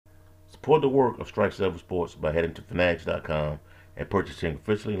Support the work of Strike 7 Sports by heading to Fanatics.com and purchasing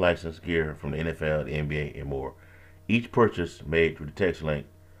officially licensed gear from the NFL, the NBA, and more. Each purchase made through the text link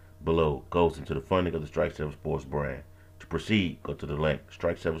below goes into the funding of the Strike 7 Sports brand. To proceed, go to the link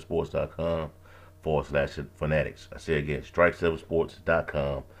strike7sports.com/fanatics. I say again,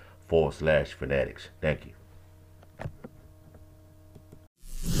 strike7sports.com/fanatics. Thank you.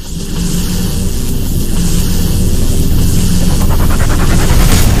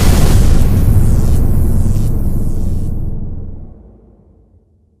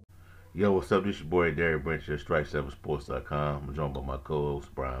 Yo, what's up? This is your boy Derek Branch at strike7sports.com. I'm joined by my co-host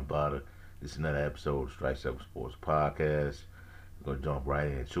Brian Botta. This is another episode of Strike 7 Sports Podcast. We're gonna jump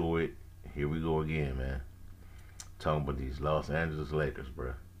right into it. Here we go again, man. Talking about these Los Angeles Lakers,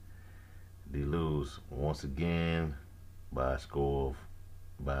 bro. They lose once again by a score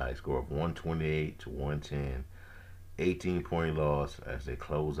of 128 to 110. 18-point loss as they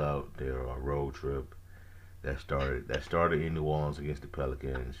close out their road trip that started in New Orleans against the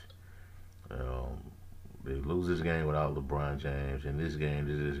Pelicans. They lose this game without LeBron James. In this game,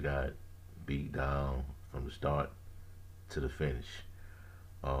 they just got beat down from the start to the finish.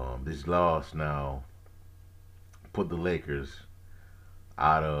 This loss now put the Lakers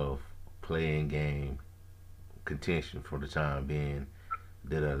out of play-in game contention for the time being.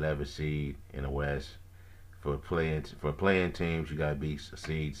 They're the 11th seed in the West. For playing teams, you got to beat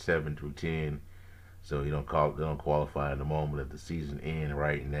seeds 7 through 10. So they don't qualify in the moment of the season end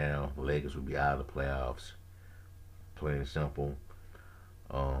right now. The Lakers will be out of the playoffs. Plain and simple.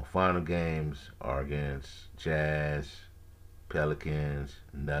 Final games are against Jazz, Pelicans,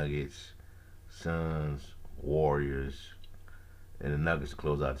 Nuggets, Suns, Warriors, and the Nuggets to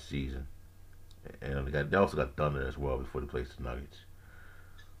close out the season. And they also got Thunder as well before they play the Nuggets.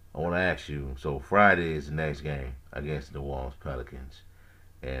 I want to ask you, so Friday is the next game against the New Orleans Pelicans.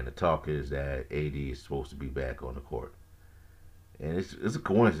 And the talk is that AD is supposed to be back on the court. And it's a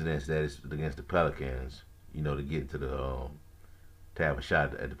coincidence that it's against the Pelicans, to get into to have a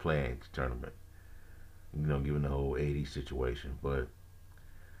shot at the play-in tournament. Given the whole AD situation. But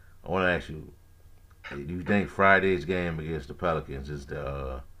I want to ask you, do you think Friday's game against the Pelicans is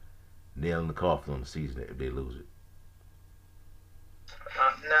the nail in the coffin on the season if they lose it?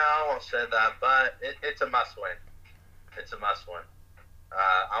 No, I won't say that, but it's a must-win. It's a must-win.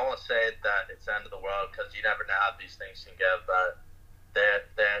 I won't say that it's the end of the world because you never know how these things can go, but they're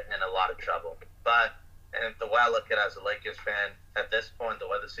in a lot of trouble. But and the way I look at it as a Lakers fan, at this point, the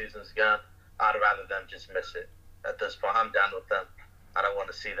way the season's gone, I'd rather them just miss it. At this point, I'm done with them. I don't want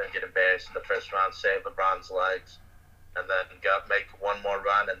to see them get embarrassed in the first round, save LeBron's legs, and then make one more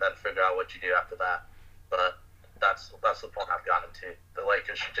run and then figure out what you do after that. But that's the point I've gotten to. The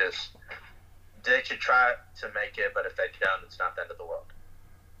Lakers should try to make it, but if they don't, it's not the end of the world.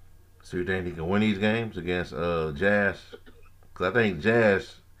 So you think he can win these games against Jazz? Because I think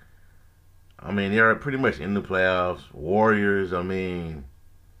Jazz, they're pretty much in the playoffs. Warriors, there's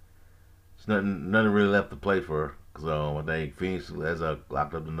nothing really left to play for. Because I think Phoenix has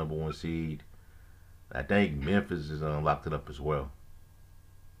locked up the number 1 seed. I think Memphis is locked it up as well.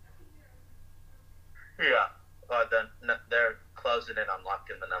 Yeah, then they're closing in on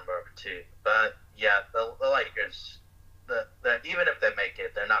locking the number 2. But yeah, the Lakers. Even if they make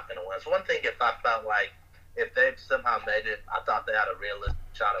it, they're not going to win. It's one thing if I felt like if they somehow made it, I thought they had a realistic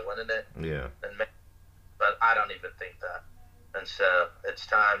shot at winning it. Yeah. But I don't even think that. And so it's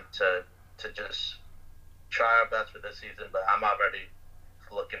time to just try our best for this season. But I'm already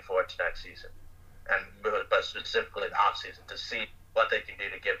looking forward to next season, but specifically the off season to see what they can do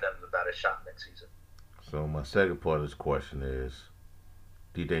to give them the better shot next season. So my second part of this question is,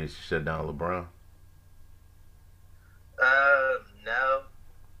 do you think they should shut down LeBron? No.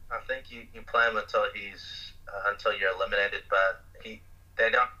 I think you play him until you're eliminated, but they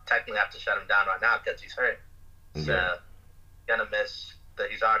don't technically have to shut him down right now because he's hurt. Okay. So gonna miss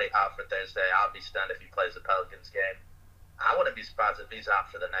that. He's already out for Thursday. I'll be stunned if he plays the Pelicans game. I wouldn't be surprised if he's out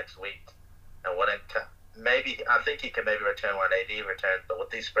for the next week. And I think he can maybe return when AD returns, but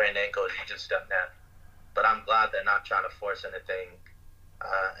with these sprained ankles, you just don't know. But I'm glad they're not trying to force anything.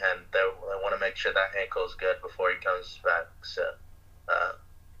 And they want to make sure that ankle is good before he comes back. So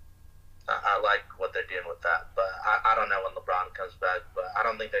I like what they're doing with that. But I don't know when LeBron comes back. But I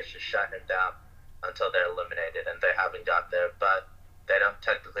don't think they should shut him down until they're eliminated. And they haven't got there. But they don't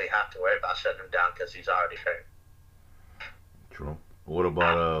technically have to worry about shutting him down because he's already hurt. True. What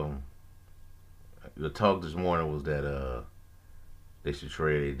about the talk this morning was that they should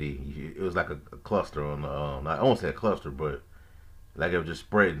trade AD. It was like a cluster on the I won't say a cluster, but like it was just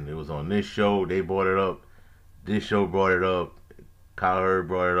spreading. It was on this show, they brought it up. This show brought it up. Kyle Hurd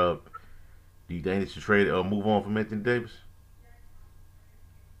brought it up. Do you think they should trade or move on from Anthony Davis?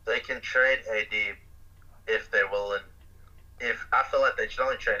 They can trade AD if they're willing. If I feel like they should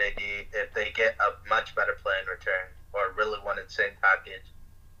only trade AD if they get a much better play in return, or really want insane package,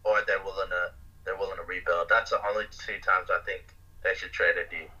 or they're willing to rebuild. That's the only two times I think they should trade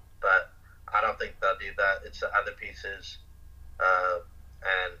AD. But I don't think they'll do that. It's the other pieces,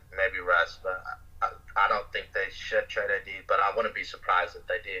 and maybe rest. But I don't think they should trade AD. But I wouldn't be surprised if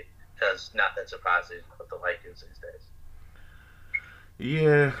they did, because nothing surprises with the Lakers these days.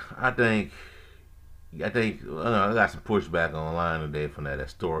 Yeah, I got some pushback online today from that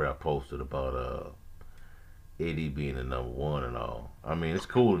story I posted about AD being the number one and all. I mean, it's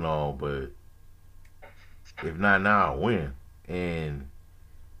cool and all, but if not now, when? And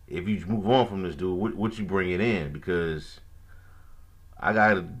if you move on from this dude, what you bring it in? Because I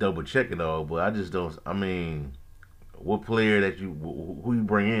gotta double check it all, but I just don't. I mean, what player that you who you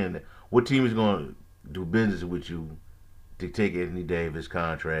bring in? What team is going to do business with you to take Anthony Davis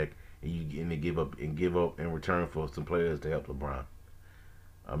contract and to give up in return for some players to help LeBron?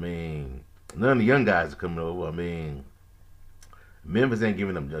 I mean, none of the young guys are coming over. I mean, Memphis ain't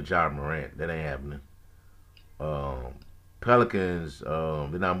giving them a job Morant. That ain't happening. Um, Pelicans,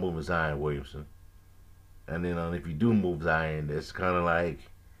 they're not moving Zion Williamson. And then if you do move Zion, it's kind of like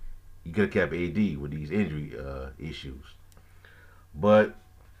you could have kept AD with these injury issues. But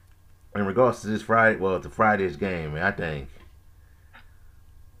in regards to this Friday, well, to Friday's game, man, I think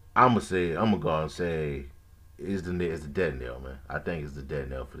I'm gonna go out and say it's the dead nail, man. I think it's the dead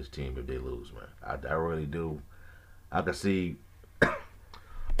nail for this team if they lose, man. I really do. I can see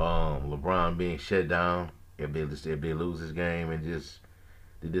LeBron being shut down if they lose this game and just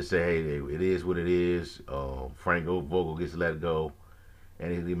they just say, hey, it is what it is. Frank Vogel gets let go,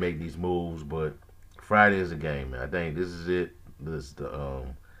 and they make these moves. But Friday is the game, man. I think this is it. This is the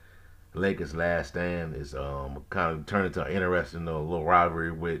Lakers' last stand. Is kind of turned into an interesting little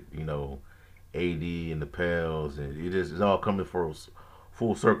rivalry with AD and the Pels, and it's all coming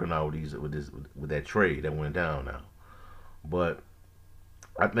full circle now with that trade that went down now. But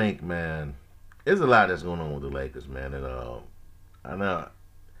I think, man, there's a lot that's going on with the Lakers, man, and I know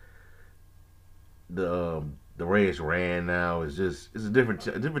the Rays ran now is just it's a different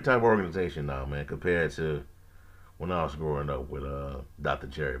type of organization now, man, compared to when I was growing up with Dr.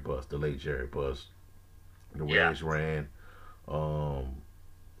 Jerry Buss, the late Jerry Buss. The Yeah. Rays ran, um,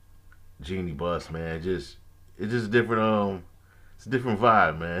 Genie Buss, man. It's just different. It's a different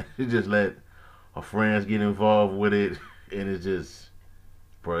vibe, man. You just let our friends get involved with it, and it's just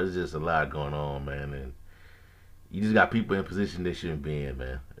a lot going on, man. And you just got people in position they shouldn't be in,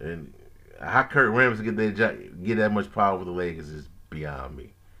 man. And how Kurt Rambis get that much power with the Lakers is beyond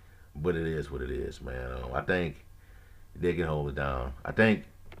me. But it is what it is, man. I think they can hold it down. I think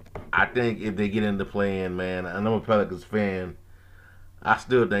if they get into playing, man, and I'm a Pelicans fan, I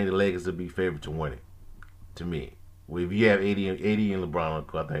still think the Lakers will be favored to win it. To me, well, if you have 80 and LeBron on the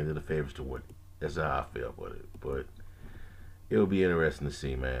court, I think they're the favorites to win it. That's how I feel about it. But it'll be interesting to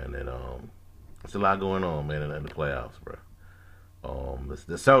see, man. And it's a lot going on, man, in the playoffs, bro.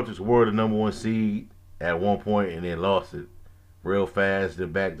 The Celtics were the number one seed at one point and then lost it real fast. They're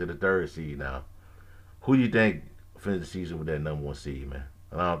back to the third seed now. Who do you think finished the season with that number one seed, man?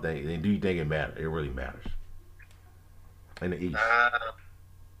 And I don't think. And do you think it matters? It really matters in the East. I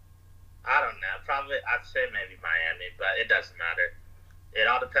don't know. Probably I'd say maybe Miami, but it doesn't matter. It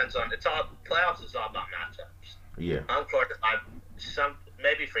all depends on. It's all playoffs is all about matchups. Yeah, Home court, some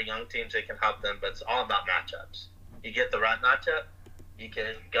maybe for young teams it can help them, but it's all about matchups. You get the right matchup, you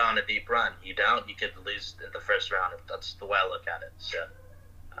can go on a deep run. You don't, you could lose in the first round. That's the way I look at it. So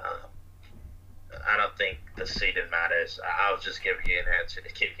um, I don't think the seeding matters. I was just giving you an answer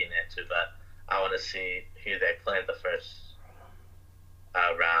to give you an answer, but I want to see who they play in the first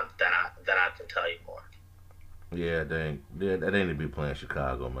round. Then I can tell you more. yeah, they ain't to be playing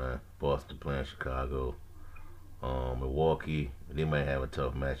Chicago, man. Boston playing Chicago. Milwaukee, they might have a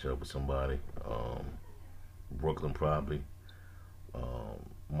tough matchup with somebody. Brooklyn probably.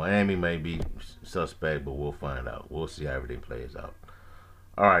 Miami may be suspect, but we'll find out. We'll see how everything plays out.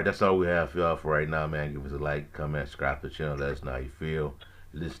 All right, that's all we have for y'all for right now, man. Give us a like, comment, subscribe to the channel. Let us know how you feel.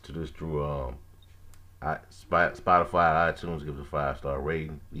 Listen to this through Spotify, iTunes. Give us a 5-star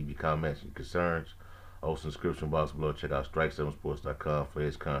rating. Leave your comments and concerns. Also, in the description box below. Check out strike7sports.com for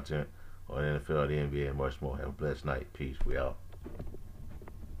his content on NFL, the NBA, and much more. Have a blessed night. Peace. We out.